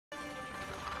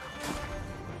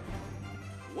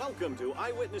Welcome to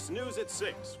Eyewitness News at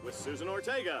 6 with Susan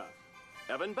Ortega,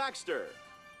 Evan Baxter,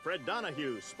 Fred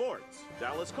Donahue, Sports,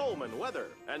 Dallas Coleman, Weather,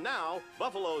 and now,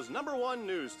 Buffalo's #1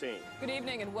 news team. Good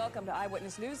evening and welcome to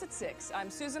Eyewitness News at 6.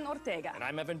 I'm Susan Ortega. And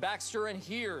I'm Evan Baxter, and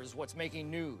here's what's making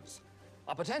news.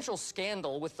 A potential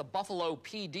scandal with the Buffalo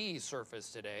PD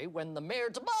surfaced today when the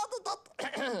mayor demanded that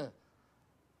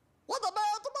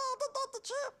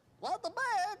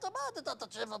the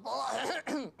chief of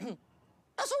police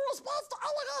as a response to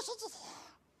allegations.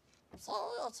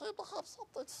 Sorry, I seem to have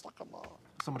something stuck in my eye.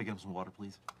 Somebody get him some water,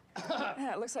 please.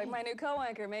 It looks like my new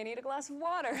co-anchor may need a glass of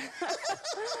water.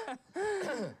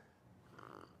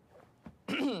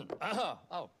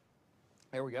 Oh,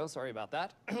 there we go. Sorry about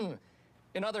that.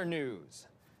 In other news,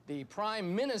 the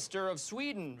Prime Minister of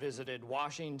Sweden visited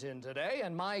Washington today,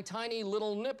 and my tiny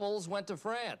little nipples went to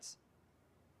France.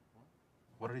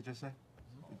 What did he just say?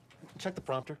 Check the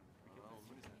prompter.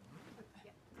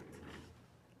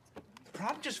 The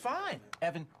prompter's fine.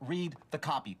 Evan, read the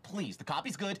copy, please. The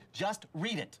copy's good. Just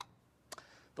read it.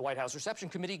 The White House Reception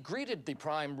Committee greeted the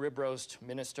Prime Rib Roast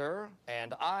Minister,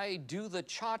 and I do the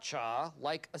cha-cha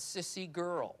like a sissy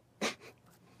girl.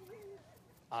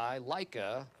 I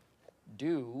like-a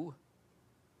do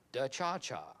the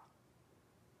cha-cha.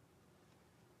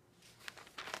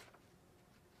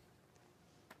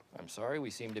 I'm sorry, we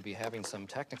seem to be having some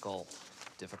technical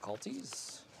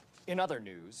difficulties. In other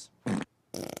news...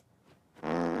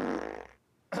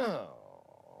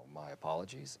 Oh, my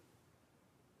apologies.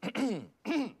 Do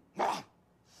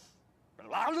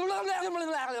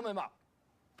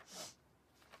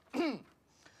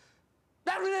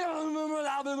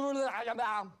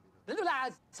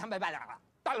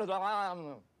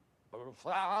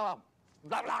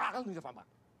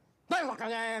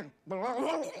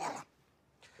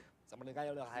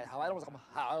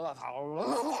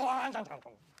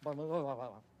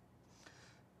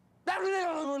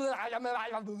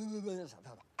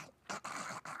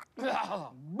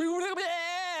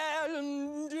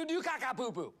caca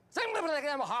poo poo.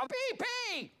 Pee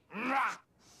pee.